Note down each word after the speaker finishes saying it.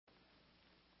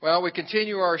Well, we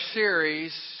continue our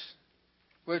series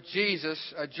with Jesus,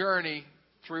 A Journey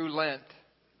Through Lent.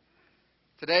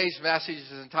 Today's message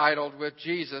is entitled, With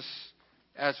Jesus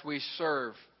as We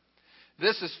Serve.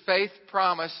 This is Faith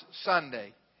Promise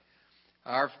Sunday.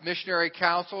 Our missionary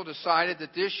council decided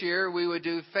that this year we would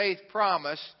do Faith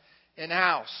Promise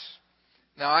in-house.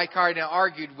 Now, I kind of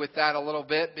argued with that a little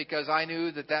bit because I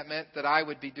knew that meant that I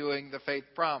would be doing the Faith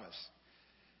Promise.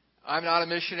 I'm not a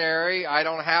missionary. I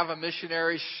don't have a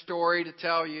missionary story to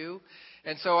tell you.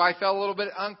 And so I felt a little bit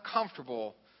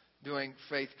uncomfortable doing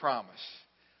Faith Promise.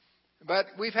 But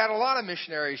we've had a lot of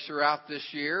missionaries throughout this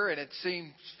year, and it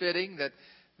seems fitting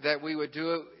that we would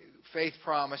do Faith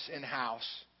Promise in-house.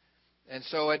 And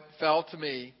so it fell to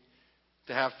me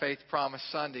to have Faith Promise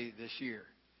Sunday this year.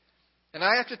 And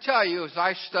I have to tell you, as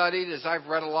I've studied, as I've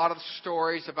read a lot of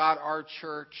stories about our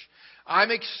church,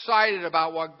 I'm excited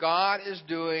about what God is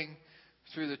doing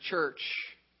through the church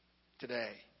today.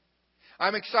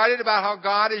 I'm excited about how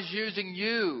God is using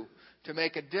you to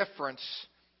make a difference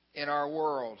in our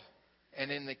world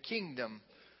and in the kingdom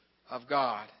of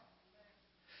God.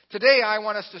 Today, I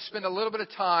want us to spend a little bit of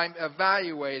time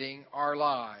evaluating our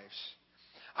lives.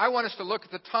 I want us to look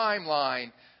at the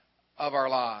timeline of our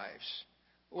lives.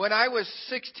 When I was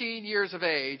 16 years of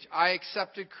age, I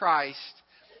accepted Christ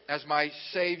as my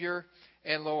Savior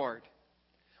and Lord.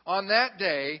 On that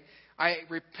day, I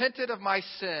repented of my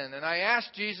sin and I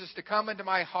asked Jesus to come into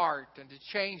my heart and to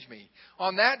change me.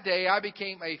 On that day, I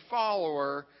became a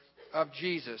follower of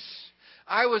Jesus.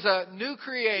 I was a new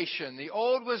creation. The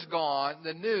old was gone.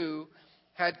 The new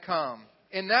had come.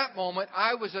 In that moment,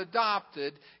 I was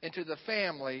adopted into the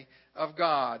family of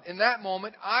God. In that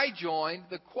moment, I joined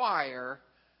the choir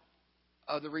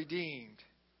of the redeemed.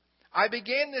 I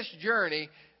began this journey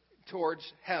towards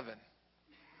heaven.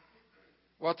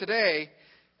 Well, today,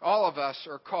 all of us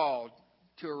are called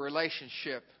to a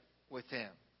relationship with Him.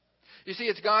 You see,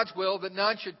 it's God's will that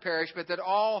none should perish, but that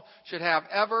all should have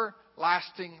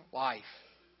everlasting life.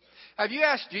 Have you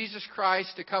asked Jesus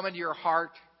Christ to come into your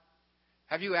heart?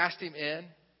 Have you asked Him in?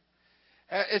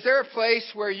 Is there a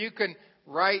place where you can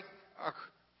write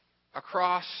a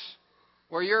cross,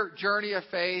 where your journey of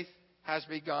faith has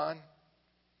begun?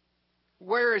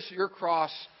 Where is your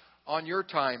cross on your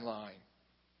timeline?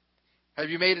 Have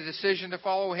you made a decision to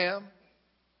follow Him?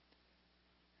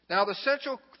 Now, the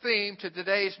central theme to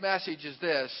today's message is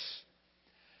this.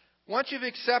 Once you've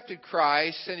accepted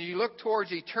Christ and you look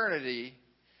towards eternity,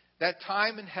 that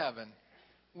time in heaven,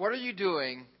 what are you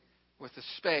doing with the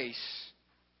space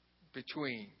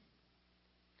between?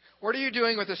 What are you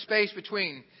doing with the space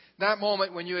between that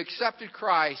moment when you accepted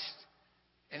Christ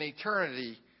and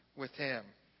eternity with Him?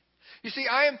 You see,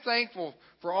 I am thankful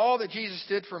for all that Jesus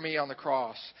did for me on the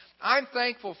cross. I'm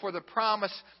thankful for the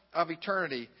promise of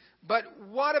eternity. But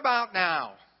what about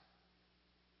now?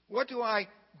 What do I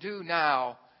do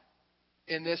now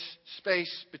in this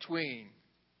space between?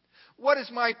 What is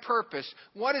my purpose?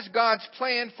 What is God's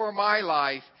plan for my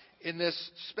life in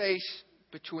this space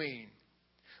between?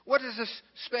 What does this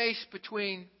space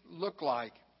between look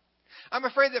like? I'm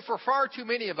afraid that for far too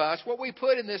many of us, what we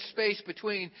put in this space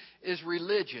between is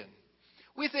religion.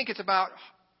 We think it's about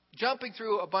jumping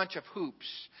through a bunch of hoops.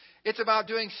 It's about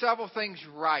doing several things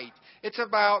right. It's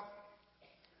about,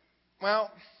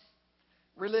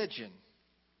 religion.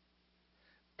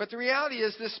 But the reality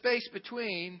is this space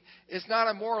between is not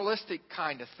a moralistic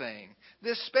kind of thing.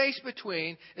 This space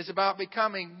between is about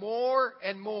becoming more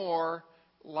and more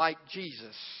like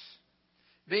Jesus.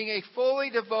 Being a fully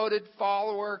devoted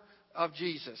follower of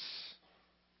Jesus.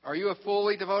 Are you a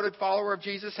fully devoted follower of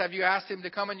Jesus? Have you asked Him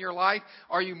to come in your life?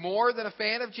 Are you more than a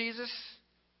fan of Jesus?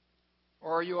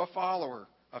 Or are you a follower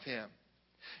of Him?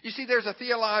 You see, there's a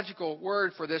theological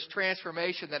word for this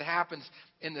transformation that happens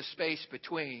in the space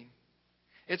between.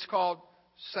 It's called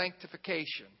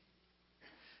sanctification.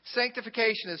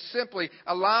 Sanctification is simply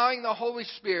allowing the Holy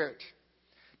Spirit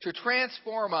to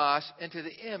transform us into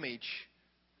the image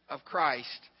of Christ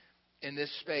in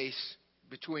this space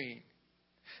between.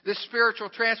 This spiritual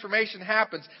transformation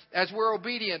happens as we're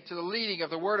obedient to the leading of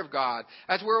the Word of God.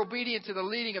 As we're obedient to the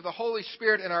leading of the Holy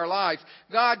Spirit in our lives.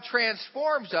 God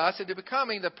transforms us into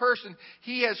becoming the person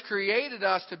He has created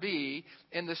us to be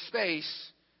in the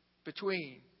space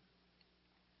between.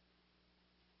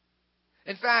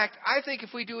 In fact, I think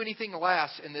if we do anything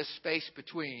less in this space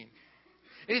between,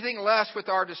 anything less with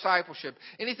our discipleship,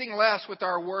 anything less with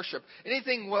our worship,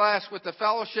 anything less with the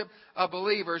fellowship of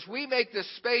believers, we make this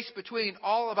space between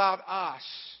all about us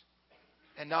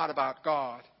and not about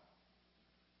God.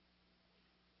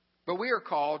 But we are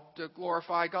called to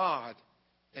glorify God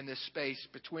in this space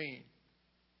between.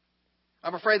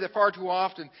 I'm afraid that far too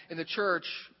often in the church,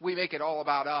 we make it all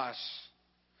about us.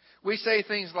 We say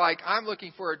things like, I'm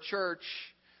looking for a church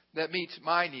that meets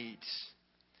my needs.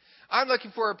 I'm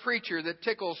looking for a preacher that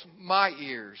tickles my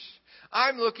ears.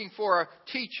 I'm looking for a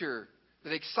teacher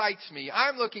that excites me.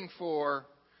 I'm looking for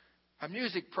a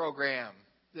music program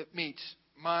that meets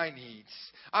my needs.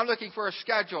 I'm looking for a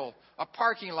schedule, a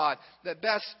parking lot that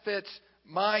best fits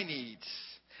my needs.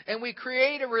 And we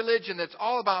create a religion that's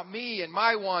all about me and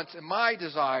my wants and my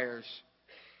desires.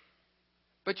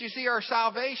 But you see, our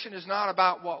salvation is not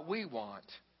about what we want.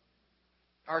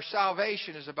 Our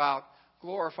salvation is about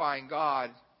glorifying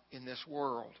God in this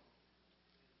world.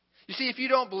 You see, if you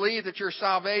don't believe that your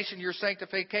salvation, your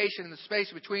sanctification, and the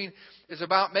space between is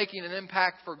about making an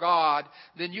impact for God,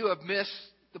 then you have missed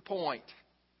the point.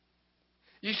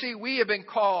 You see, we have been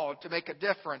called to make a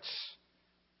difference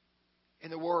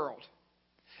in the world.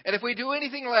 And if we do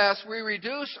anything less, we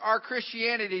reduce our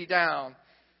Christianity down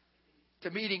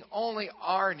to meeting only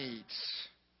our needs.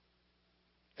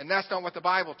 And that's not what the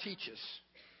Bible teaches.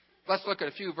 Let's look at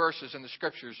a few verses in the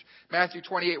Scriptures. Matthew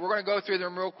 28. We're going to go through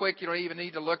them real quick. You don't even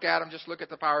need to look at them. Just look at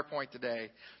the PowerPoint today.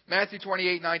 Matthew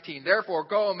 28:19. Therefore,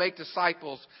 go and make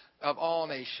disciples of all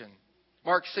nations.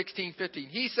 Mark 16:15.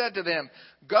 He said to them,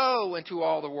 go into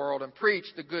all the world and preach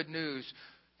the good news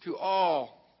to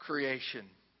all creation.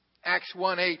 Acts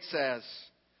 1:8 says,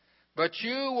 but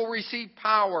you will receive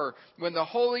power when the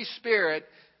Holy Spirit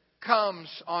comes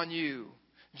on you.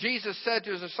 Jesus said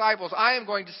to his disciples, I am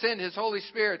going to send his Holy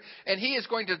Spirit, and he is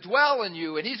going to dwell in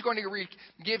you, and he's going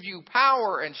to give you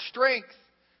power and strength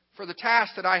for the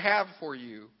task that I have for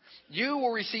you. You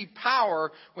will receive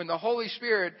power when the Holy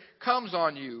Spirit comes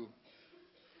on you,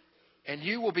 and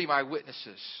you will be my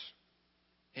witnesses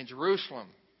in Jerusalem,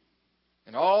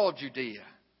 in all of Judea,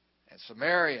 and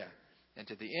Samaria, and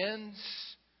to the ends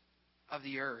of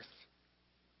the earth.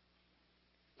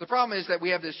 The problem is that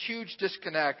we have this huge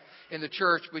disconnect in the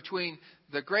church between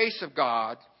the grace of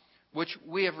God, which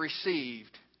we have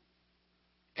received,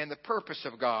 and the purpose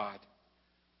of God,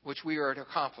 which we are to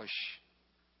accomplish.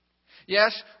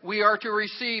 Yes, we are to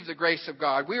receive the grace of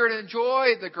God. We are to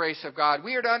enjoy the grace of God.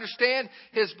 We are to understand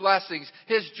His blessings,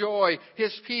 His joy,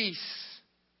 His peace.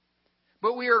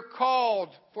 But we are called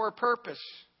for a purpose.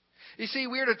 You see,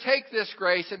 we are to take this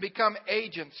grace and become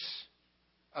agents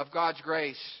of God's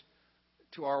grace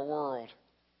to our world.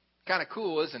 Kind of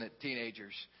cool, isn't it,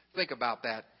 teenagers? Think about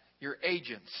that. You're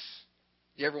agents.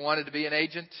 You ever wanted to be an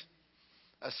agent?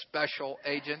 A special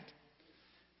agent?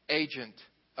 Agent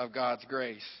of God's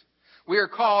grace. We are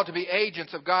called to be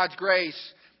agents of God's grace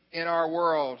in our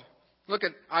world. Look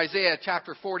at Isaiah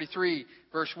chapter 43,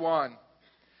 verse 1.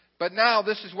 But now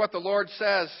this is what the Lord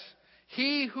says.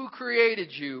 He who created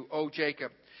you, O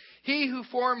Jacob, he who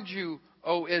formed you,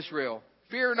 O Israel,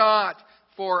 fear not,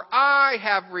 for I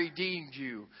have redeemed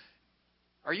you.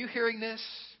 Are you hearing this?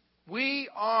 We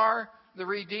are the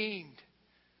redeemed.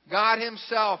 God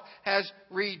Himself has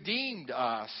redeemed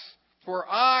us. For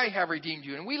I have redeemed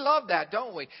you. And we love that,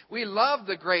 don't we? We love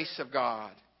the grace of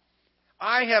God.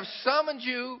 I have summoned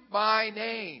you by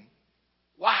name.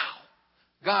 Wow.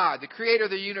 God, the creator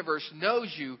of the universe,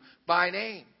 knows you by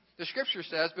name. The Scripture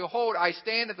says, behold, I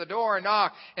stand at the door and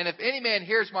knock, and if any man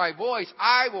hears my voice,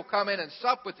 I will come in and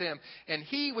sup with him, and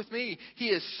he with me. He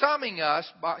is summoning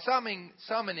us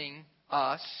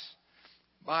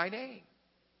by name.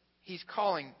 He's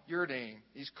calling your name.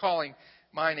 He's calling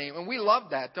my name. And we love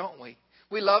that, don't we?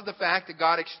 We love the fact that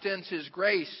God extends His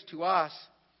grace to us.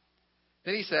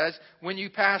 Then He says, when you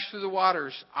pass through the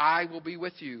waters, I will be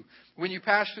with you. When you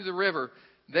pass through the river,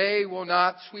 they will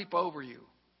not sweep over you.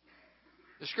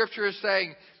 The Scripture is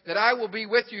saying that I will be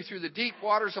with you through the deep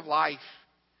waters of life.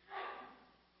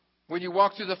 When you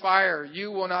walk through the fire,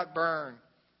 you will not burn.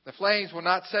 The flames will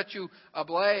not set you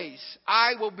ablaze.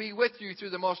 I will be with you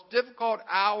through the most difficult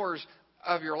hours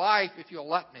of your life if you'll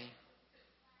let me.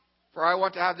 For I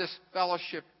want to have this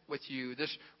fellowship with you,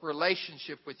 this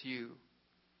relationship with you.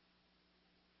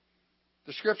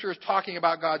 The Scripture is talking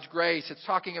about God's grace. It's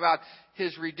talking about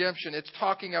His redemption. It's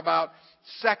talking about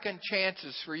second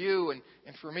chances for you and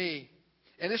for me.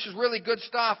 And this is really good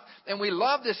stuff. And we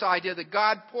love this idea that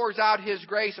God pours out His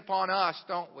grace upon us,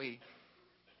 don't we?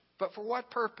 But for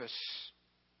what purpose?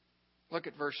 Look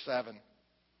at verse 7.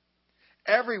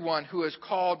 Everyone who is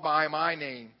called by my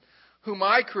name, whom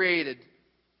I created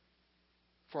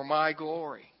for my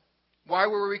glory. Why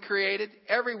were we created?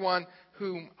 Everyone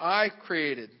whom I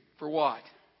created. For what?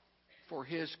 For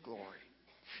His glory.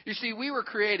 You see, we were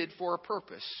created for a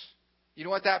purpose. You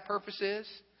know what that purpose is?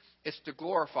 It's to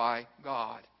glorify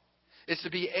God. It's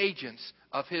to be agents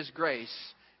of His grace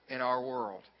in our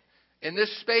world. In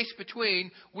this space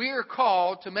between, we are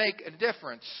called to make a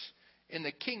difference in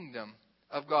the kingdom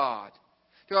of God,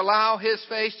 to allow His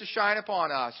face to shine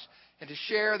upon us, and to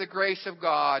share the grace of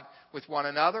God with one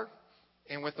another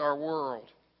and with our world.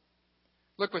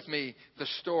 Look with me the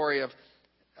story of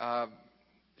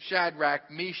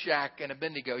Shadrach, Meshach, and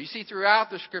Abednego. You see, throughout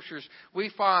the Scriptures, we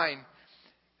find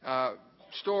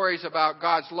stories about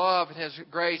God's love and His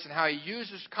grace and how He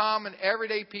uses common,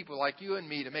 everyday people like you and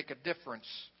me to make a difference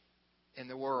in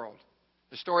the world.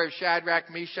 The story of Shadrach,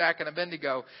 Meshach, and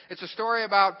Abednego. It's a story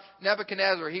about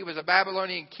Nebuchadnezzar. He was a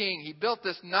Babylonian king. He built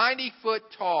this 90-foot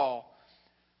tall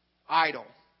idol.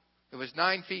 It was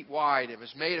 9 feet wide. It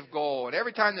was made of gold. And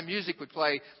every time the music would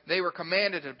play, they were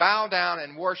commanded to bow down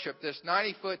and worship this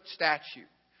 90-foot statue.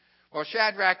 Well,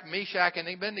 Shadrach, Meshach, and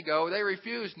Abednego, they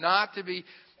refused not to be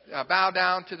bow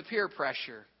down to the peer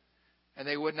pressure. And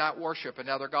they would not worship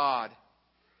another god.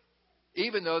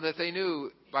 Even though that they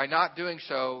knew by not doing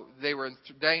so, they were in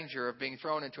danger of being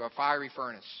thrown into a fiery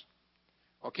furnace.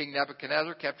 Well, King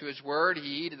Nebuchadnezzar kept to his word.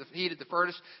 He heated the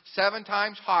furnace 7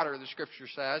 times hotter, the Scripture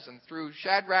says, and threw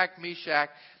Shadrach, Meshach,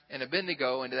 and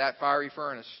Abednego into that fiery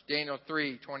furnace. Daniel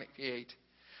 3:28.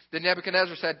 Then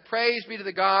Nebuchadnezzar said, "Praise be to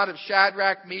the God of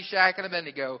Shadrach, Meshach, and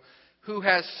Abednego, who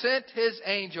has sent His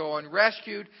angel and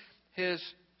rescued His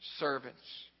servants."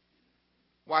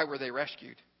 Why were they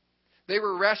rescued? They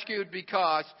were rescued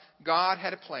because God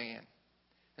had a plan.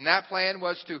 And that plan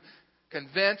was to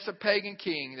convince a pagan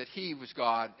king that He was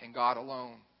God and God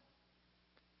alone.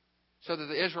 So that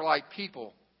the Israelite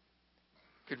people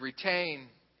could retain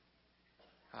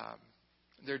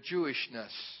their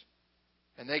Jewishness.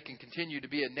 And they can continue to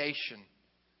be a nation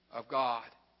of God.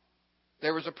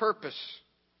 There was a purpose.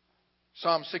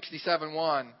 Psalm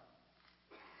 67:1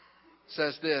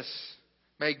 says this: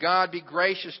 "May God be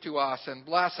gracious to us and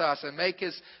bless us and make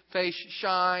His face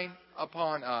shine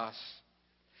upon us."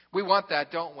 We want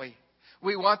that, don't we?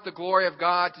 We want the glory of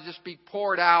God to just be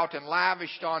poured out and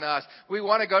lavished on us. We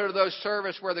want to go to those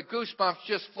services where the goosebumps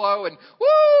just flow and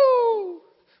woo!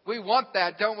 We want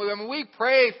that, don't we? I mean, we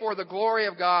pray for the glory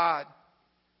of God.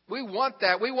 We want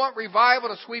that. We want revival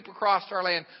to sweep across our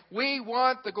land. We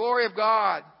want the glory of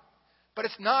God. But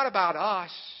it's not about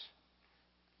us.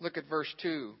 Look at verse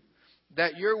 2.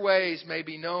 "That your ways may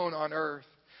be known on earth,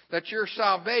 that your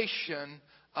salvation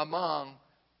among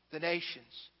the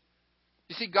nations."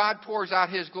 You see, God pours out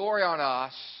His glory on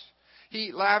us.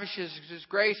 He lavishes His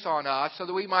grace on us so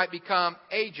that we might become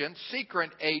agents,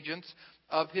 secret agents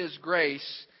of His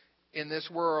grace in this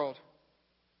world.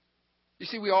 You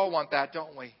see, we all want that,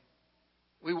 don't we?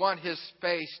 We want His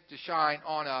face to shine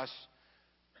on us.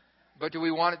 But do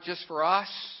we want it just for us?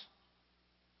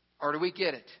 Or do we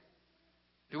get it?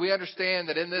 Do we understand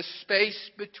that in this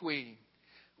space between,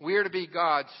 we are to be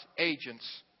God's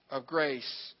agents of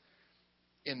grace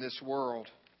in this world?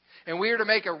 And we are to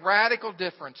make a radical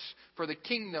difference for the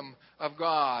kingdom of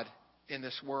God in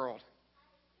this world.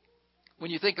 When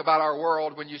you think about our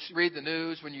world, when you read the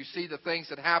news, when you see the things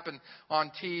that happen on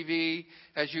TV,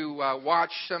 as you watch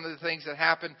some of the things that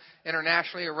happen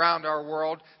internationally around our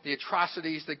world, the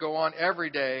atrocities that go on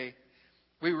every day,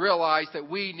 we realize that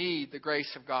we need the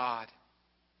grace of God.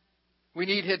 We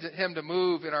need Him to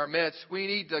move in our midst. We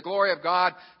need the glory of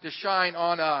God to shine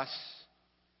on us.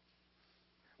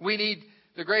 We need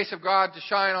the grace of God to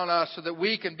shine on us so that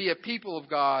we can be a people of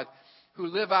God who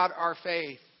live out our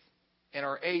faith and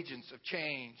are agents of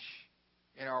change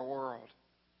in our world.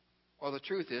 Well, the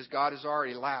truth is, God has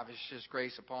already lavished His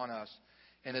grace upon us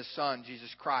in His Son,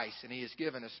 Jesus Christ, and He has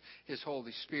given us His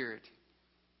Holy Spirit.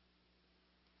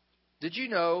 Did you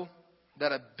know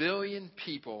that 1 billion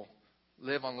people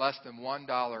live on less than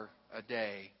 $1 a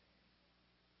day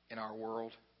in our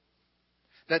world?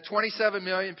 That 27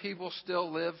 million people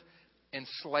still live in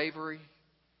slavery?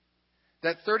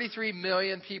 That 33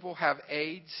 million people have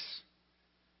AIDS?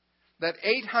 That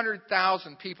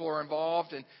 800,000 people are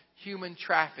involved in human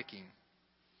trafficking?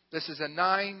 This is a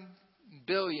 $9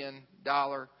 billion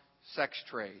sex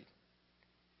trade.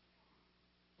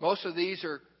 Most of these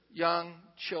are young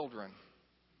children.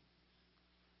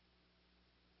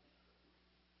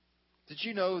 Did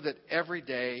you know that every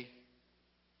day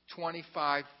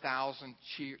 25,000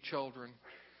 children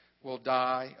will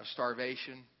die of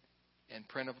starvation and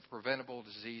preventable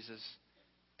diseases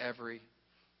every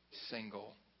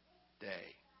single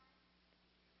day?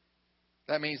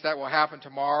 That means that will happen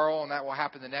tomorrow, and that will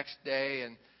happen the next day,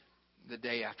 and the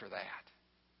day after that.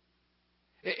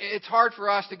 It's hard for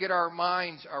us to get our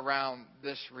minds around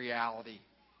this reality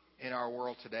in our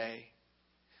world today.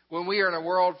 When we are in a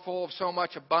world full of so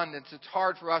much abundance, it's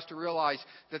hard for us to realize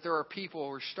that there are people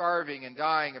who are starving and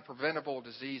dying of preventable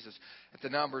diseases at the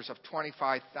numbers of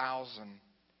 25,000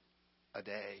 a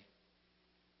day.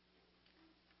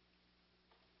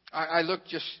 I looked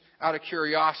just out of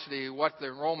curiosity what the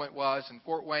enrollment was in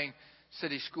Fort Wayne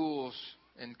City Schools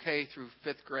in K through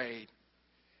 5th grade.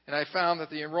 And I found that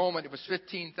the enrollment was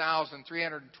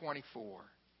 15,324.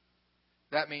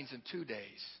 That means in 2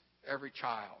 days, every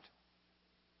child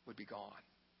would be gone.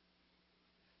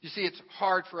 You see, it's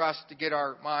hard for us to get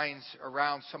our minds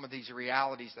around some of these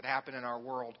realities that happen in our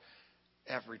world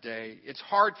every day. It's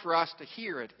hard for us to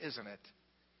hear it, isn't it?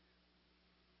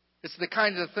 It's the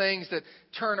kinds of things that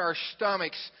turn our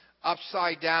stomachs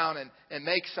upside down and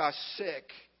makes us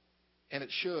sick. And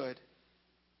it should.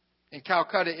 In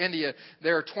Calcutta, India,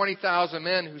 there are 20,000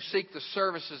 men who seek the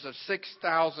services of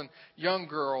 6,000 young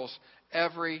girls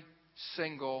every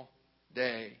single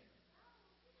day.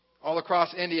 All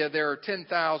across India, there are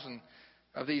 10,000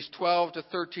 of these 12 to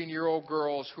 13-year-old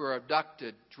girls who are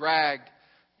abducted, dragged,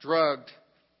 drugged,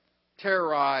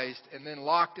 terrorized, and then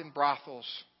locked in brothels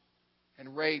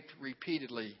and raped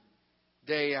repeatedly,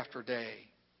 day after day,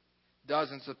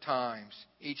 dozens of times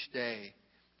each day,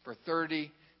 for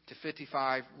 30 to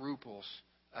 55 rupees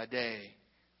a day.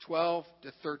 12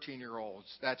 to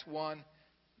 13-year-olds. That's $1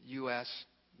 US.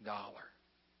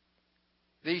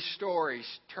 These stories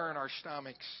turn our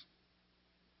stomachs.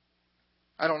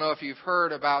 I don't know if you've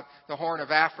heard about the Horn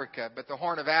of Africa, but the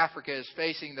Horn of Africa is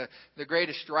facing the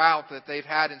greatest drought that they've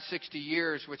had in 60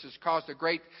 years, which has caused a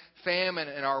great famine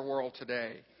in our world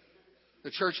today. The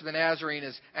Church of the Nazarene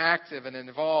is active and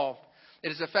involved.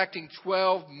 It is affecting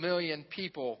 12 million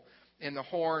people in the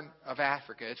Horn of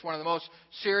Africa. It's one of the most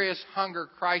serious hunger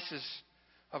crises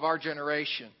of our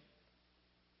generation.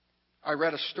 I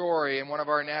read a story in one of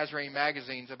our Nazarene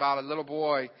magazines about a little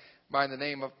boy by the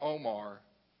name of Omar.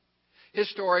 His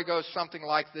story goes something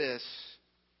like this.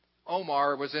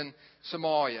 Omar was in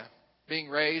Somalia, being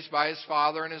raised by his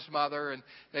father and his mother, and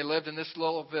they lived in this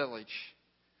little village.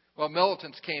 Well,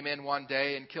 militants came in one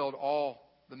day and killed all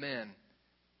the men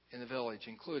in the village,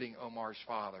 including Omar's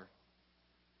father.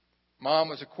 Mom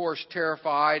was, of course,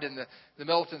 terrified, and the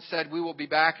militants said, "We will be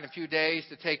back in a few days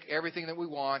to take everything that we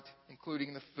want,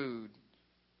 including the food."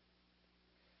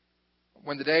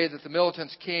 When the day that the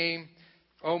militants came,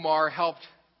 Omar helped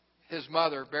his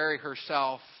mother bury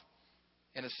herself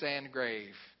in a sand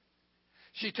grave.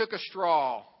 She took a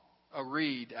straw, a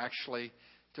reed actually,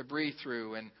 to breathe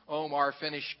through, and Omar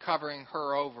finished covering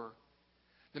her over.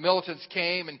 The militants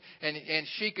came, and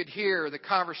she could hear the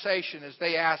conversation as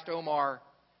they asked Omar,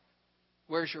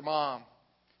 "Where's your mom?"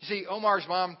 You see, Omar's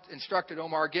mom instructed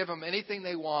Omar, "Give them anything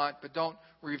they want, but don't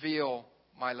reveal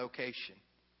my location."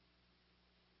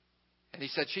 And he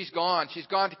said, "She's gone. She's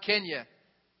gone to Kenya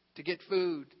to get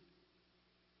food."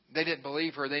 They didn't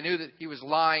believe her. They knew that he was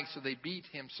lying, so they beat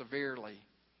him severely.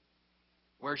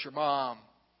 "Where's your mom?"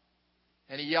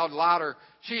 And he yelled louder,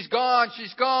 "She's gone.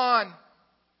 She's gone."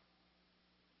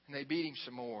 And they beat him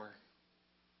some more.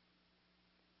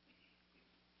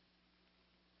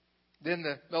 Then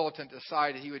the militant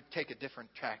decided he would take a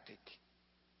different tactic.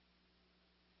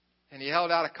 And he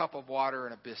held out a cup of water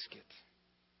and a biscuit.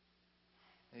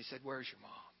 And he said, "Where's your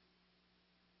mom?"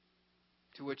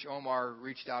 To which Omar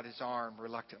reached out his arm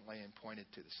reluctantly and pointed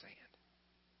to the sand.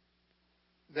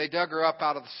 They dug her up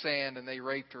out of the sand and they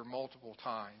raped her multiple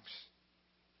times.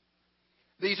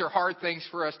 These are hard things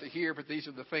for us to hear, but these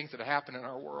are the things that happen in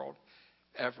our world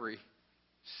every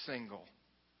single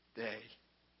day.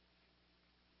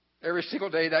 Every single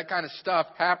day, that kind of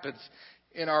stuff happens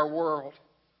in our world.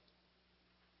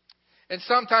 And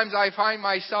sometimes I find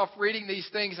myself reading these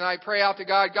things and I pray out to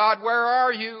God, "God, where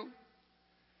are you?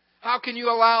 How can you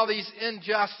allow these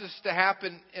injustices to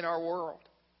happen in our world?"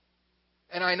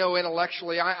 And I know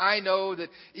intellectually, I know that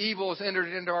evil has entered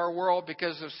into our world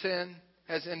because of sin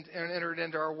has entered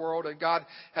into our world, and God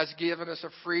has given us a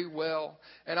free will.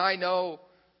 And I know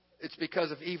it's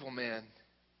because of evil men.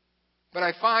 But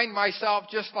I find myself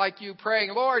just like you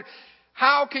praying, "Lord,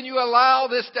 how can you allow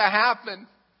this to happen?"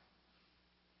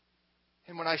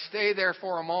 And when I stay there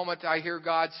for a moment, I hear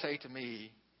God say to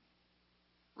me,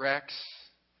 "Rex,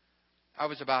 I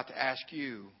was about to ask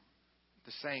you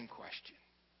the same question."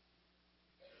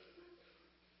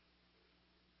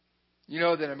 You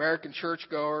know that an American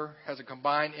churchgoer has a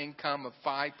combined income of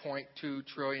 $5.2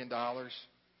 trillion?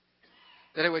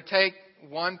 That it would take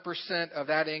 1% of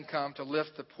that income to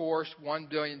lift the poorest 1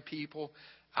 billion people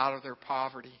out of their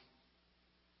poverty.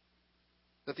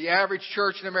 That the average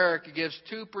church in America gives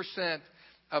 2%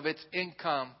 of its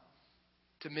income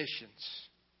to missions.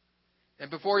 And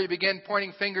before you begin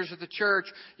pointing fingers at the church,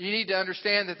 you need to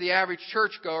understand that the average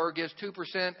churchgoer gives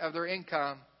 2% of their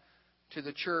income to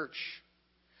the church.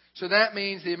 So that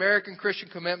means the American Christian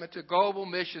commitment to global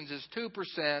missions is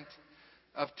 2%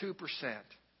 of 2%.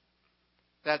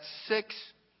 That's 6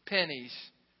 pennies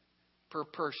per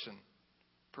person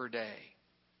per day.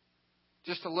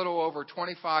 Just a little over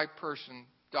 $25 a person.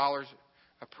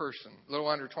 A little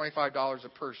under $25 a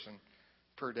person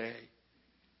per day.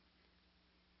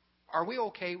 Are we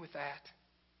okay with that?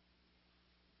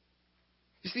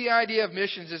 You see, the idea of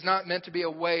missions is not meant to be a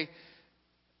way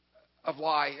of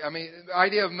life. I mean, the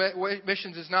idea of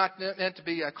missions is not meant to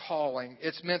be a calling.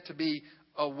 It's meant to be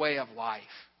a way of life.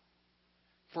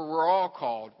 For we're all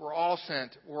called, we're all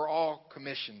sent, we're all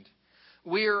commissioned.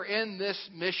 We are in this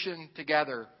mission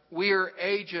together. We are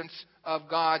agents of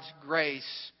God's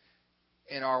grace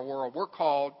in our world. We're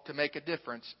called to make a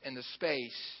difference in the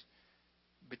space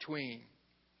between.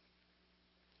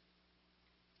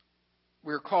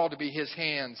 We're called to be His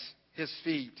hands, His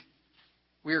feet.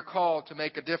 We are called to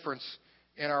make a difference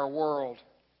in our world.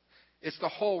 It's the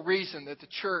whole reason that the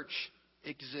church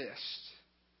exists.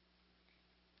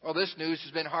 Well, this news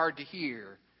has been hard to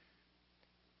hear.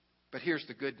 But here's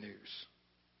the good news.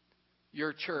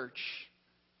 Your church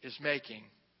is making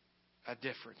a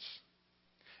difference.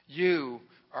 You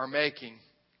are making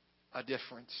a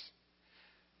difference.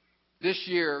 This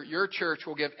year, your church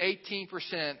will give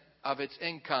 18% of its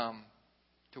income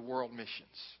to world missions.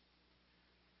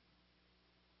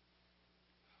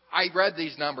 I read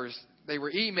these numbers. They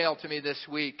were emailed to me this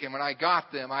week, and when I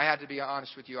got them, I had to be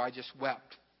honest with you, I just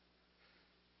wept.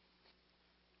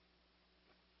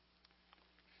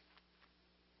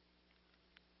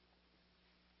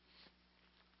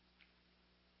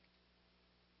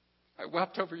 I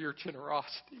wept over your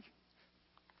generosity.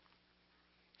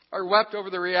 I wept over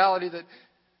the reality that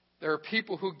there are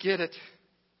people who get it.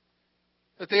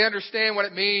 That they understand what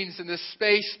it means in this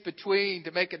space between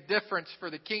to make a difference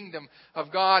for the kingdom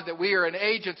of God. That we are an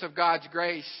agents of God's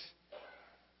grace.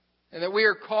 And that we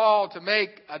are called to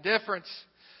make a difference.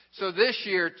 So this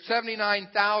year,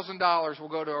 $79,000 will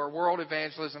go to our World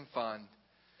Evangelism Fund.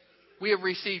 We have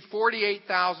received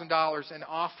 $48,000 in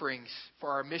offerings for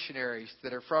our missionaries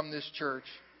that are from this church.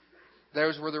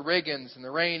 Those were the Riggins and the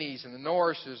Rainies and the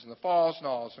Norrises and the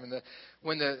Fosnalls. I mean,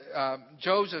 when the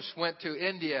Josephs went to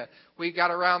India, we got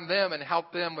around them and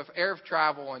helped them with air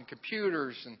travel and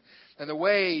computers and the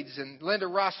Wades and Linda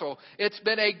Russell. It's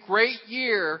been a great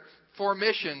year for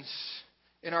missions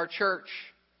in our church.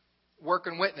 Work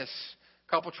and witness.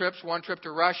 Couple trips, one trip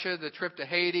to Russia, the trip to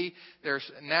Haiti. There's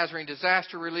Nazarene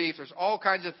disaster relief. There's all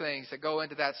kinds of things that go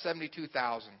into that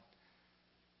 $72,000.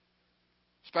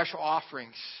 Special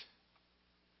offerings.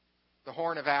 The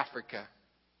Horn of Africa.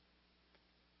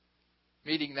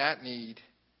 Meeting that need.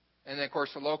 And then, of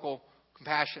course, the local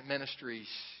compassionate ministries.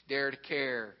 Dare to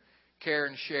Care. Care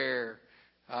and Share.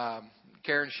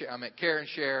 Care and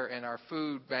Share and our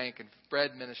food bank and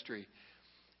bread ministry.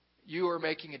 You are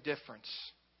making a difference.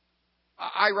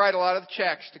 I write a lot of the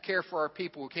checks to care for our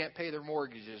people who can't pay their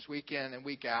mortgages week in and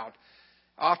week out.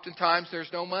 Oftentimes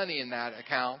there's no money in that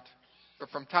account. But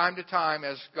from time to time,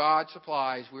 as God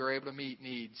supplies, we are able to meet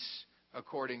needs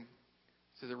according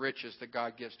to the riches that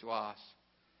God gives to us.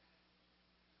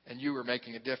 And you are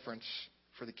making a difference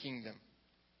for the kingdom.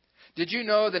 Did you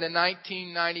know that in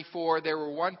 1994 there were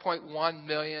 1.1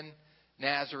 million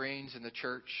Nazarenes in the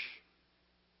church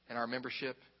in our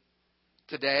membership?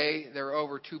 Today, there are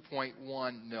over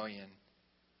 2.1 million.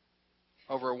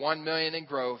 Over 1 million in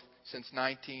growth since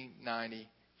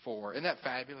 1994. Isn't that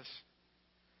fabulous?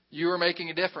 You are making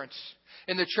a difference.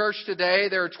 In the church today,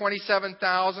 there are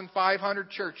 27,500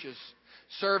 churches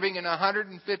serving in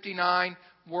 159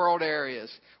 world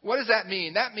areas. What does that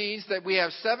mean? That means that we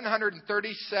have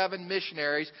 737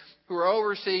 missionaries who are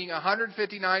overseeing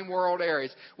 159 world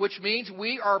areas, which means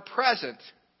we are present.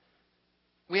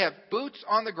 We have boots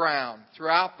on the ground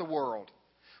throughout the world,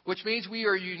 which means we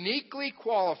are uniquely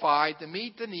qualified to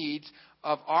meet the needs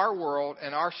of our world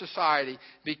and our society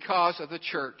because of the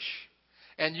church.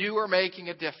 And you are making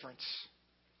a difference.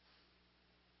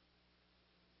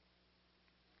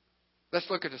 Let's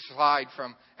look at a slide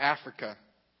from Africa.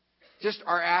 Just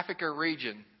our Africa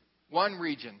region. One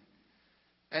region.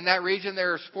 In that region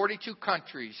there's 42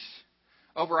 countries.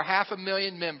 Over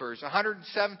 500,000 members,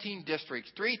 117 districts,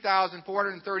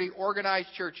 3,430 organized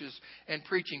churches and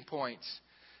preaching points.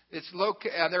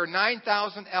 There are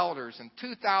 9,000 elders and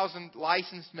 2,000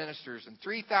 licensed ministers and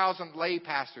 3,000 lay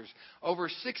pastors, over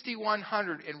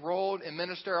 6,100 enrolled in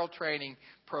ministerial training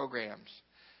programs.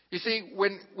 You see,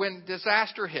 when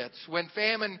disaster hits, when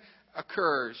famine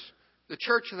occurs, The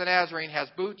Church of the Nazarene has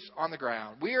boots on the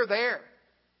ground. We are there.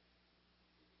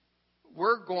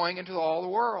 We're going into all the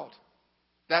world.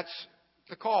 That's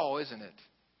the call, isn't it?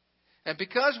 And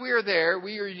because we are there,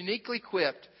 we are uniquely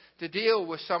equipped to deal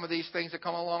with some of these things that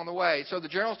come along the way. So the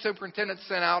General Superintendent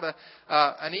sent out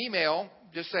an email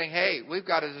just saying, hey, we've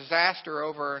got a disaster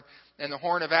over in the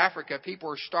Horn of Africa.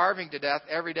 People are starving to death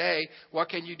every day. What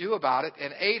can you do about it?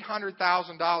 And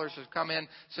 $800,000 has come in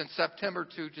since September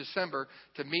to December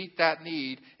to meet that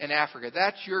need in Africa.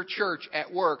 That's your church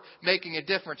at work making a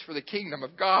difference for the kingdom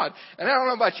of God. And I don't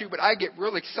know about you, but I get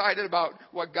really excited about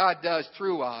what God does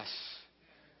through us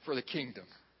for the kingdom.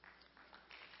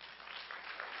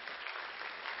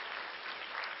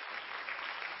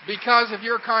 Because of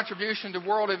your contribution to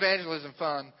World Evangelism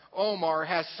Fund, Omar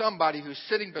has somebody who's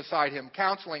sitting beside him,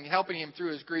 counseling, helping him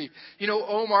through his grief. You know,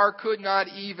 Omar could not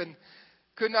even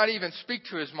speak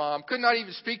to his mom, could not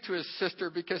even speak to his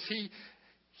sister because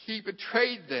he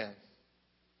betrayed them.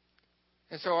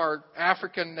 And so our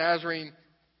African Nazarene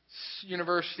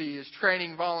University is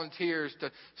training volunteers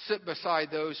to sit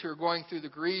beside those who are going through the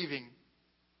grieving.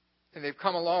 And they've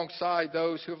come alongside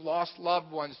those who have lost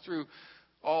loved ones through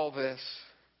all this.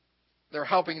 They're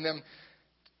helping them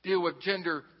deal with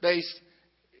gender-based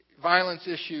violence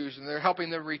issues, and they're helping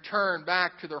them return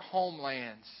back to their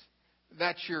homelands.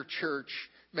 That's your church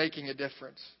making a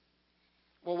difference.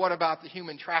 Well, what about the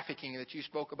human trafficking that you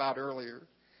spoke about earlier?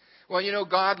 Well, you know,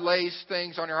 God lays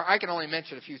things on your heart. I can only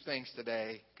mention a few things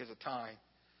today because of time.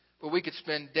 But we could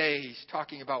spend days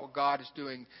talking about what God is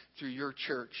doing through your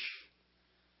church.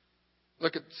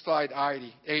 Look at slide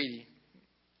 80.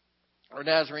 Our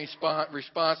Nazarene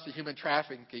response to human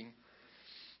trafficking.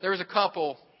 There was a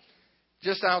couple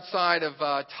just outside of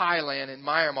Thailand in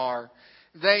Myanmar.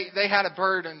 They had a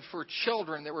burden for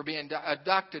children that were being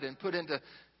abducted and put into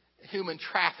human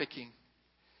trafficking.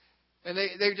 And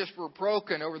they just were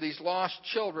broken over these lost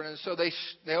children. And so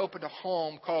they opened a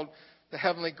home called the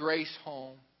Heavenly Grace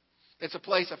Home. It's a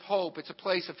place of hope. It's a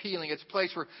place of healing. It's a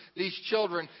place where these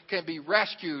children can be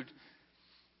rescued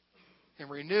and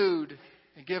renewed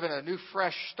and given a new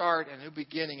fresh start and a new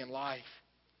beginning in life.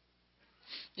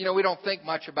 You know, we don't think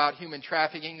much about human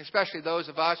trafficking, especially those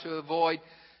of us who avoid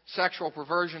sexual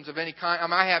perversions of any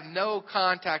kind. I have no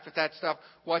contact with that stuff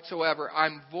whatsoever.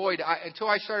 I'm void. Until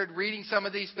I started reading some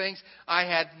of these things, I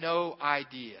had no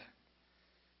idea.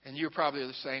 And you're probably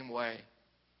the same way.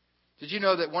 Did you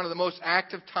know that one of the most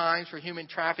active times for human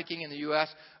trafficking in the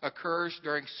U.S. occurs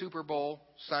during Super Bowl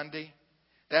Sunday?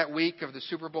 That week of the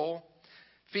Super Bowl?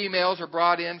 Females are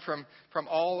brought in from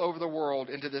all over the world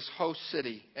into this host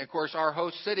city. And of course, our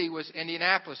host city was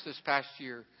Indianapolis this past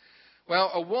year. Well,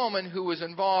 a woman who was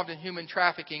involved in human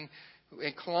trafficking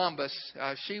in Columbus,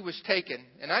 she was taken.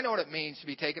 And I know what it means to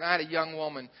be taken. I had a young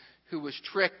woman who was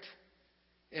tricked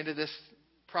into this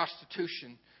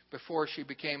prostitution before she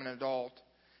became an adult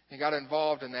and got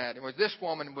involved in that. And this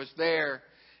woman was there,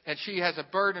 and she has a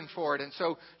burden for it. And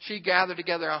so she gathered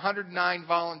together 109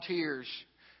 volunteers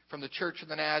from the Church of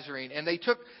the Nazarene. And they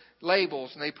took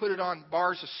labels and they put it on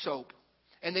bars of soap.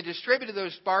 And they distributed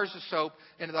those bars of soap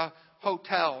into the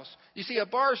hotels. You see, a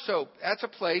bar of soap, that's a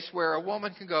place where a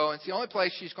woman can go, and it's the only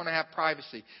place she's going to have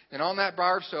privacy. And on that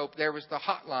bar of soap, there was the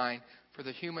hotline for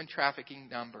the human trafficking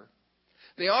number.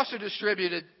 They also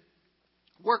distributed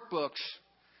workbooks,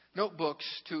 notebooks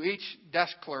to each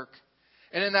desk clerk.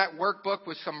 And in that workbook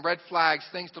was some red flags,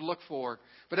 things to look for.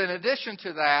 But in addition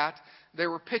to that, there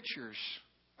were pictures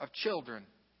of children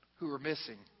who were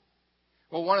missing.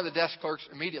 Well, one of the desk clerks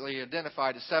immediately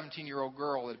identified a 17-year-old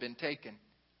girl that had been taken.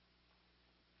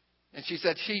 And she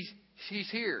said, she's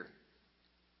here.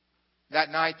 That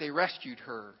night they rescued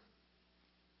her.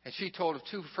 And she told of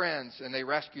two friends, and they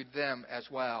rescued them as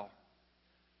well.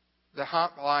 The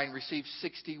hotline received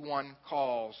 61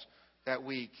 calls that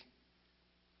week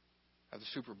of the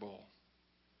Super Bowl.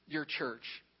 Your church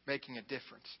making a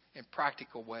difference in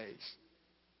practical ways.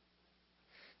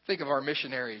 Think of our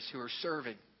missionaries who are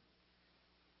serving.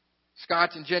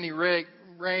 Scott and Jenny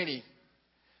Rainey,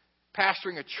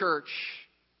 pastoring a church.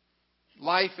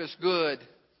 Life is good.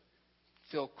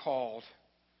 Feel called.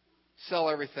 Sell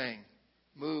everything.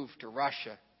 Move to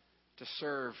Russia to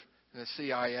serve in the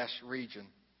CIS region.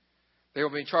 They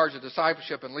will be in charge of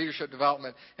discipleship and leadership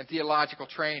development and theological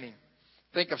training.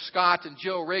 Think of Scott and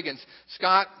Jill Riggins.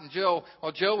 Scott and Jill,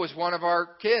 well, Jill was one of our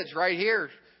kids right here.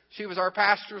 She was our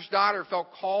pastor's daughter, felt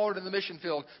called in the mission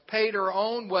field, paid her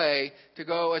own way to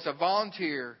go as a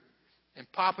volunteer in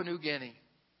Papua New Guinea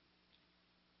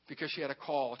because she had a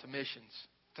call to missions.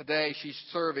 Today, she's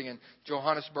serving in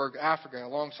Johannesburg, Africa,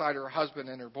 alongside her husband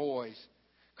and her boys.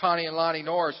 Connie and Lonnie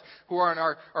Norris, who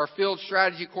are our field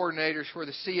strategy coordinators for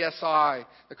the CSI,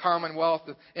 the Commonwealth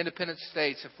of Independent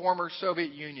States, the former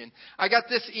Soviet Union. I got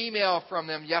this email from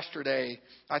them yesterday.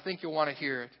 I think you'll want to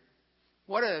hear it.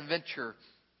 What an adventure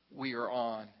we are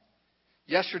on.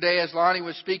 Yesterday, as Lonnie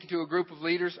was speaking to a group of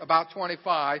leaders, about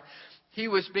 25, he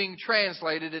was being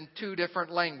translated in 2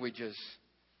 different languages.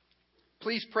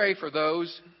 Please pray for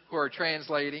those who are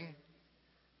translating.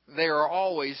 There are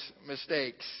always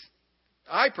mistakes.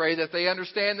 I pray that they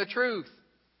understand the truth.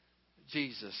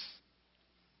 Jesus.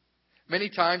 Many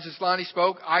times as Lonnie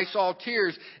spoke, I saw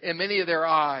tears in many of their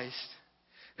eyes.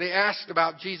 They asked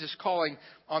about Jesus calling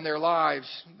on their lives.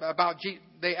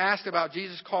 They asked about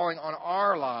Jesus calling on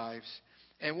our lives.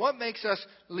 And what makes us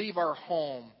leave our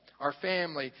home, our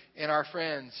family, and our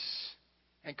friends?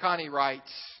 And Connie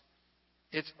writes,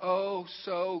 it's oh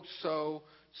so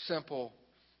simple,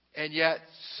 and yet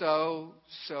so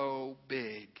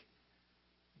big.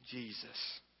 Jesus.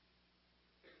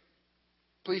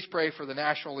 Please pray for the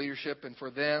national leadership and for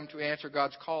them to answer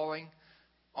God's calling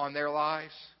on their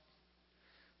lives.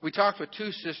 We talked with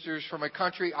 2 sisters from a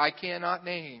country I cannot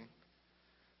name.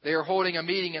 They are holding a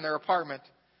meeting in their apartment.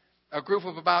 A group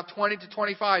of about 20 to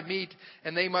 25 meet,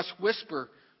 and they must whisper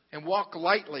and walk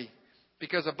lightly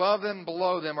because above them and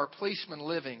below them are policemen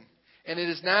living. And it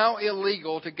is now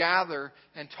illegal to gather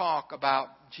and talk about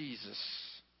Jesus.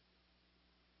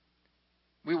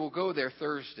 We will go there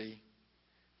Thursday.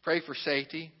 Pray for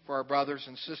safety for our brothers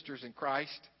and sisters in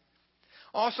Christ.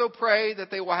 Also pray that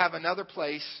they will have another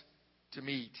place to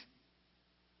meet.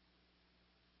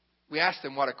 We asked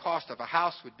them what a cost of a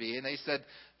house would be, and they said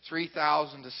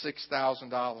 $3,000 to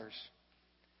 $6,000.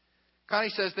 Connie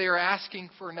says they are asking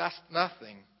for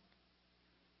nothing.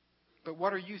 But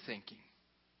what are you thinking?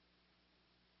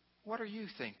 What are you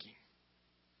thinking?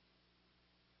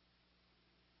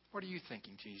 What are you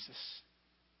thinking, Jesus?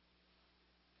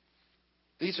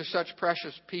 These are such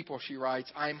precious people, she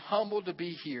writes. I am humbled to be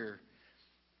here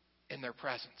in their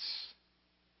presence.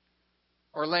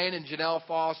 Orlane and Janelle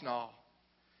Fosnall,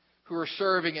 who are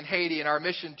serving in Haiti, and our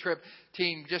mission trip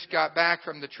team just got back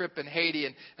from the trip in Haiti,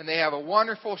 and they have a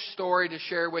wonderful story to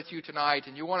share with you tonight.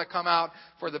 And you want to come out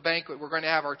for the banquet. We're going to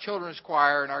have our children's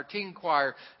choir and our teen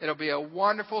choir. It'll be a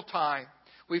wonderful time.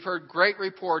 We've heard great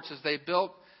reports as they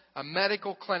built a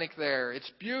medical clinic there.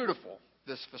 It's beautiful,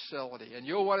 this facility. And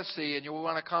you'll want to see, and you'll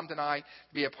want to come tonight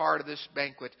to be a part of this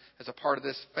banquet as a part of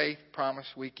this Faith Promise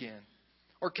Weekend.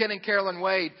 Or Ken and Carolyn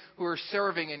Wade, who are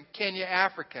serving in Kenya,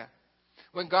 Africa.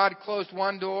 When God closed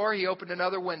one door, He opened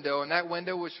another window, and that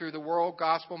window was through the World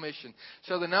Gospel Mission.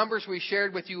 So the numbers we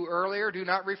shared with you earlier do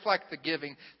not reflect the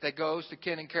giving that goes to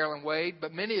Ken and Carolyn Wade,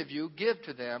 but many of you give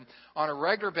to them on a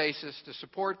regular basis to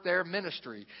support their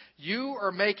ministry. You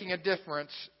are making a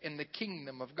difference in the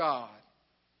kingdom of God.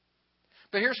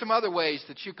 But here's some other ways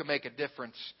that you can make a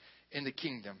difference in the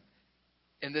kingdom,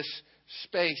 in this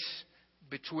space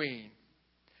between.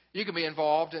 You can be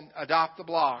involved in Adopt the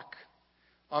Block.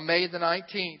 On May the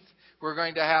 19th, we're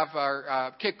going to have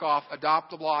our kickoff,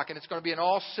 Adopt the Block, and it's going to be an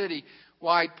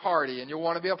all-city-wide party, and you'll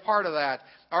want to be a part of that.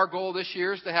 Our goal this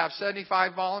year is to have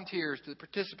 75 volunteers to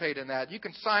participate in that. You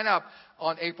can sign up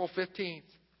on April 15th.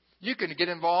 You can get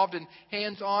involved in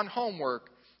hands-on homework.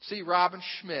 See Robin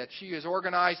Schmidt. She has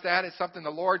organized that. It's something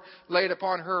the Lord laid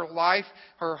upon her life,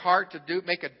 her heart to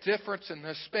make a difference in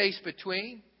the space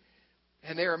between.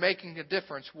 And they are making a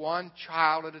difference one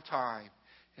child at a time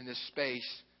in this space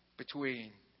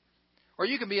between. Or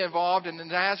you can be involved in the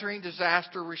Nazarene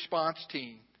Disaster Response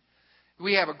Team.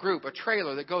 We have a group, a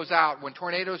trailer that goes out when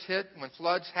tornadoes hit, when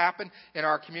floods happen in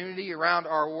our community, around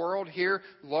our world, here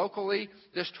locally.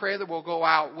 This trailer will go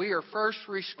out. We are first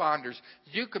responders.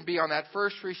 You can be on that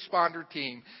first responder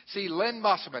team. See Lynn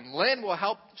Musselman. Lynn will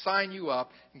help sign you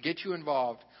up and get you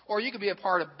involved. Or you can be a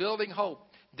part of Building Hope.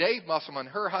 Dave Musselman,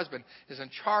 her husband, is in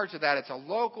charge of that. It's a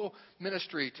local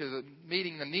ministry to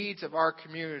meeting the needs of our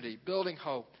community, Building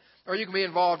Hope. Or you can be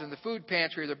involved in the food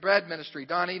pantry, the bread ministry.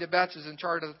 Donita Betts is in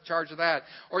charge of that.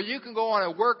 Or you can go on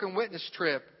a work and witness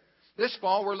trip. This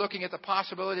fall, we're looking at the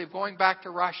possibility of going back to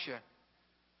Russia.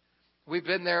 We've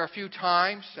been there a few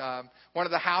times. One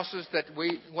of the houses that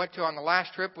we went to on the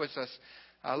last trip was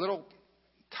a little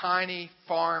tiny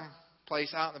farm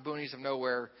place out in the boonies of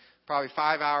nowhere, probably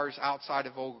 5 hours outside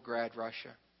of Volgograd,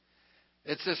 Russia.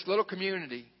 It's this little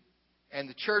community, and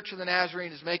the Church of the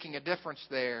Nazarene is making a difference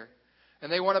there.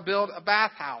 And they want to build a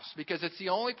bathhouse because it's the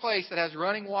only place that has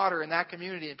running water in that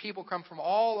community, and people come from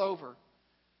all over.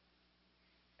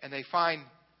 And they find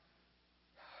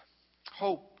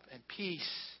hope and peace.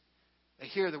 They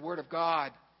hear the Word of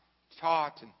God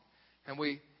taught, and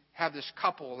we have this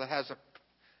couple that has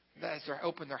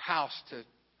opened their house to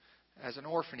as an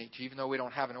orphanage, even though we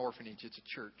don't have an orphanage. It's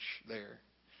a church there.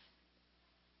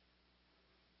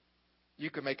 You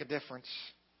can make a difference.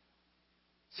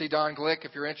 See Don Glick,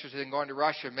 if you're interested in going to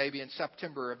Russia, maybe in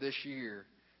September of this year.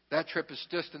 That trip is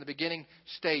just in the beginning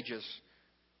stages.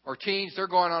 Our teens, they're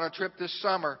going on a trip this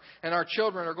summer. And our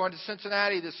children are going to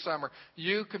Cincinnati this summer.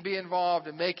 You can be involved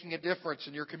in making a difference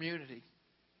in your community.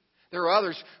 There are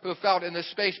others who have felt in this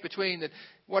space between that,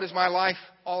 what is my life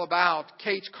all about?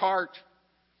 Kate's Cart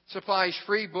supplies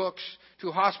free books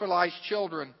to hospitalized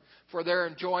children for their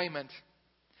enjoyment.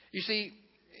 You see,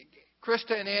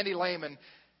 Krista and Andy Lehman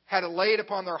had it laid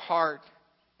upon their heart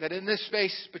that in this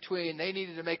space between, they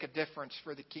needed to make a difference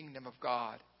for the kingdom of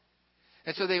God.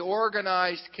 And so they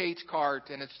organized Kate's Cart,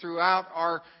 and it's throughout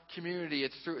our community.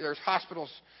 There's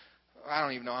hospitals. I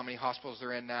don't even know how many hospitals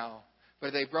they're in now.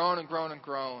 But they've grown and grown and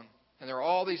grown. And there are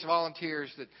all these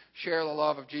volunteers that share the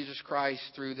love of Jesus Christ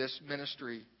through this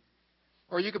ministry.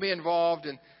 Or you could be involved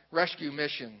in rescue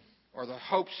mission, or the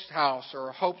Hope's House, or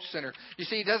a Hope Center. You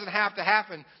see, it doesn't have to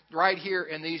happen right here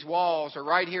in these walls or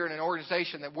right here in an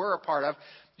organization that we're a part of.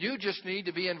 You just need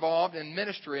to be involved in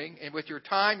ministering and with your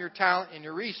time, your talent, and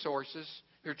your resources,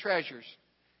 your treasures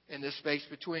in this space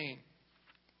between.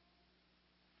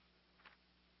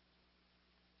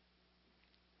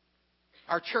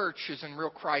 Our church is in real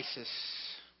crisis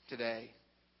today.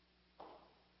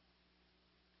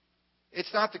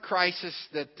 It's not the crisis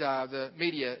that the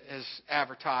media has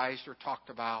advertised or talked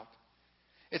about.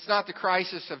 It's not the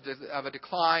crisis of a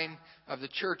decline of the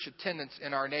church attendance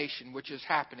in our nation, which is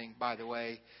happening, by the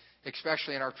way,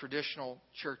 especially in our traditional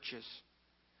churches.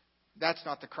 That's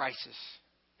not the crisis.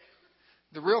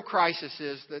 The real crisis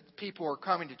is that people are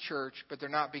coming to church, but they're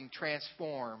not being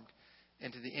transformed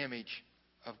into the image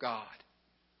of God.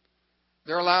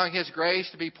 They're allowing His grace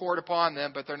to be poured upon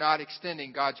them, but they're not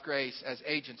extending God's grace as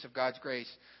agents of God's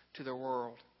grace to the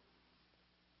world.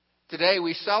 Today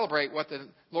we celebrate what the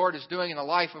Lord is doing in the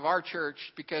life of our church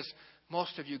because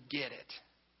most of you get it.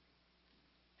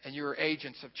 And you're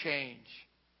agents of change.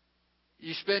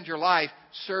 You spend your life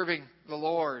serving the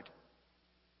Lord.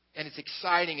 And it's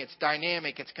exciting, it's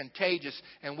dynamic, it's contagious,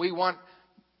 and we want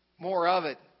more of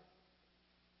it.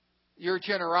 Your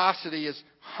generosity is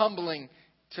humbling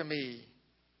to me.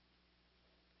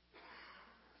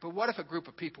 But what if a group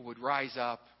of people would rise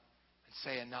up and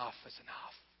say enough is enough?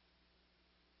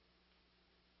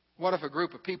 What if a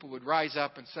group of people would rise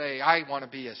up and say, I want to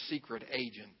be a secret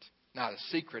agent? Not a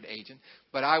secret agent,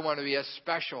 but I want to be a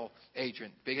special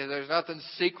agent because there's nothing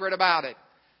secret about it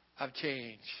of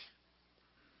change.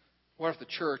 What if the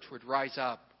church would rise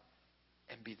up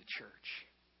and be the church?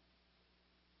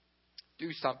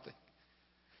 Do something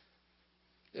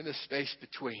in the space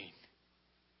between.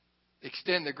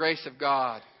 Extend the grace of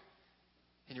God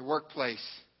in your workplace,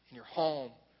 in your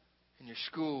home, in your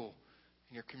school,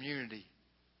 in your community.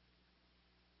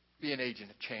 Be an agent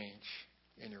of change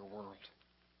in your world.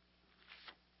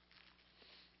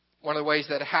 One of the ways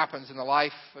that it happens in the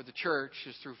life of the church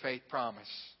is through Faith Promise.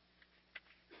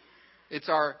 It's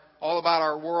all about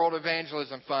our World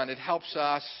Evangelism Fund. It helps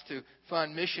us to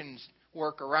fund missions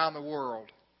work around the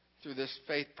world through this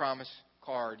Faith Promise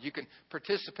card. You can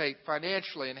participate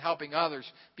financially in helping others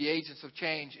be agents of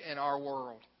change in our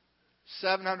world.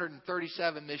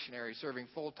 737 missionaries serving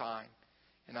full-time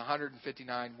in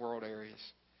 159 world areas.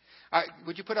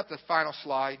 Would you put up the final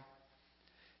slide?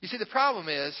 You see, the problem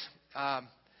is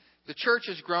the church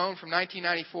has grown from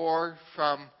 1994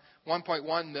 from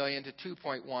 1.1 million to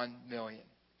 2.1 million.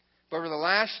 But over the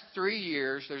last 3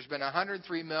 years, there's been a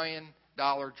 $103 million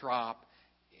drop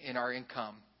in our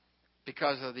income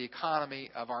because of the economy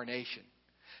of our nation.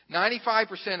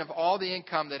 95% of all the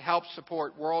income that helps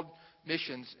support world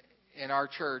missions in our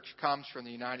church comes from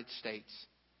the United States.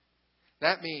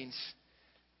 That means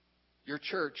your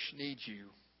church needs you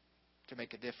to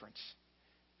make a difference.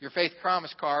 Your Faith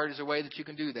Promise card is a way that you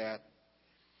can do that.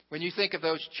 When you think of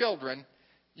those children,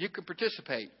 you can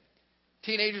participate.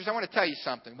 Teenagers, I want to tell you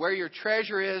something. Where your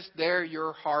treasure is, there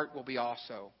your heart will be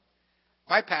also.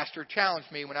 My pastor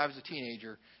challenged me when I was a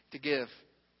teenager to give,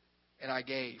 and I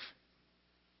gave.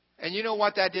 And you know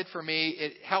what that did for me?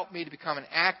 It helped me to become an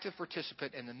active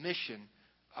participant in the mission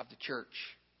of the church.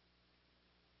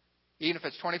 Even if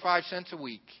it's 25 cents a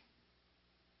week,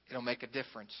 it'll make a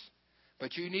difference.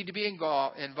 But you need to be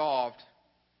involved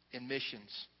in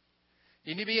missions.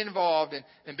 You need to be involved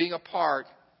in being a part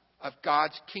of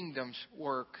God's kingdom's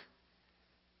work.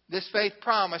 This Faith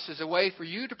Promise is a way for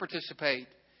you to participate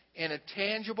in a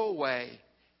tangible way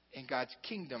in God's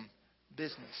kingdom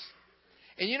business.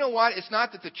 And you know what? It's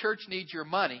not that the church needs your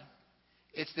money.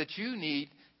 It's that you need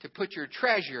to put your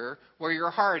treasure where your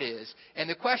heart is. And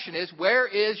the question is, where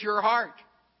is your heart?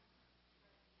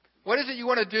 What is it you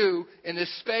want to do in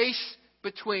this space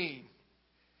between?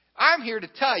 I'm here to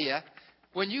tell you,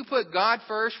 when you put God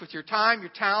first with your time,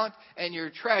 your talent, and your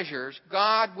treasures,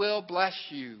 God will bless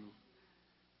you.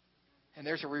 And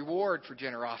there's a reward for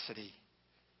generosity.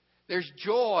 There's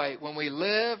joy when we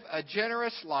live a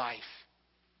generous life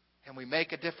and we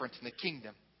make a difference in the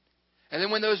kingdom. And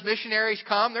then when those missionaries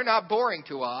come, they're not boring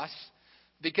to us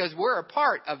because we're a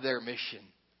part of their mission.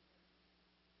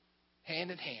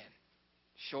 Hand in hand,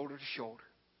 shoulder to shoulder,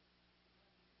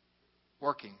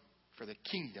 working for the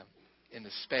kingdom in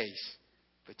the space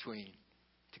between.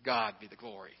 To God be the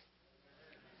glory.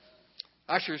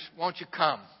 Ushers, won't you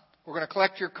come? We're going to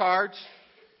collect your cards.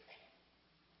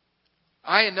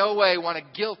 I in no way want to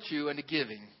guilt you into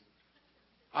giving.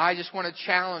 I just want to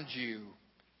challenge you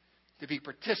to be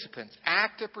participants,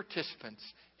 active participants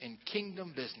in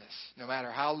kingdom business, no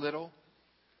matter how little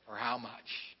or how much.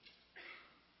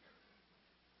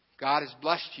 God has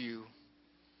blessed you,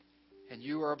 and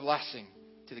you are a blessing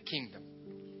to the kingdom.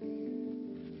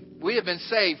 We have been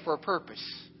saved for a purpose,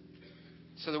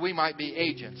 so that we might be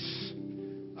agents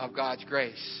of God's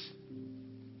grace.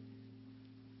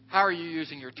 How are you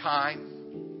using your time,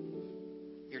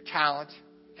 your talent,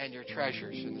 and your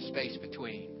treasures in the space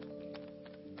between?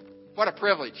 What a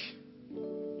privilege.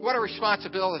 What a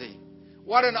responsibility.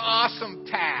 What an awesome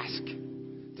task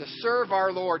to serve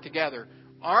our Lord together,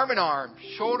 arm in arm,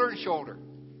 shoulder to shoulder.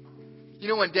 You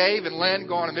know, when Dave and Len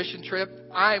go on a mission trip,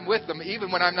 I'm with them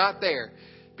even when I'm not there,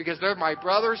 because they're my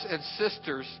brothers and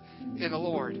sisters in the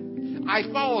Lord. I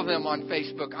follow them on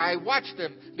Facebook. I watch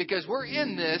them because we're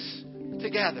in this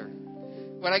together.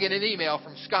 When I get an email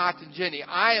from Scott and Jenny,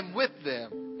 I am with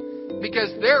them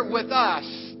because they're with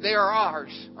us. They are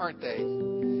ours, aren't they?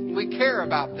 We care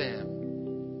about them.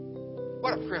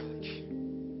 What a privilege.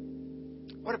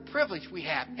 What a privilege we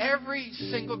have every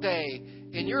single day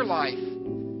in your life,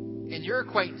 in your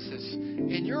acquaintances,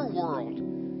 in your world,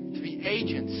 to be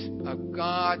agents of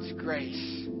God's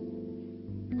grace.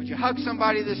 Would you hug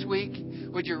somebody this week?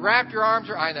 Would you wrap your arms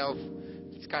around? I know,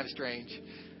 it's kind of strange.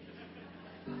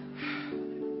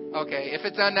 Okay, if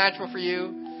it's unnatural for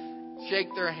you, shake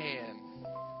their hand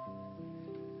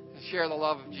and share the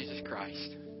love of Jesus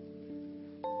Christ.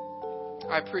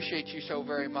 I appreciate you so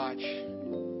very much.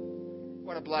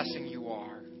 What a blessing you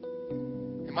are.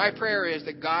 And my prayer is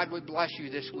that God would bless you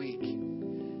this week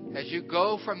as you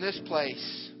go from this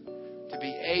place to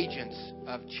be agents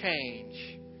of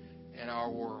change in our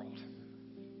world.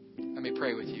 Let me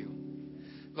pray with you.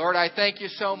 Lord, I thank you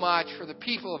so much for the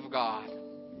people of God.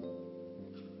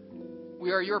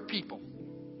 We are your people.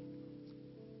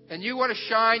 And you want to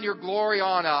shine your glory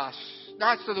on us,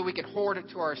 not so that we can hoard it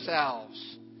to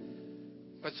ourselves,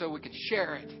 but so we can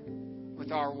share it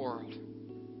with our world.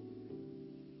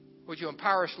 Would you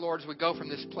empower us, Lord, as we go from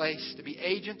this place to be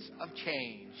agents of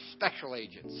change, special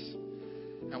agents.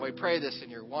 And we pray this in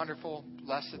your wonderful,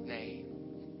 blessed name.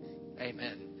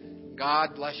 Amen.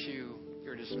 God bless you.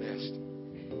 You're dismissed.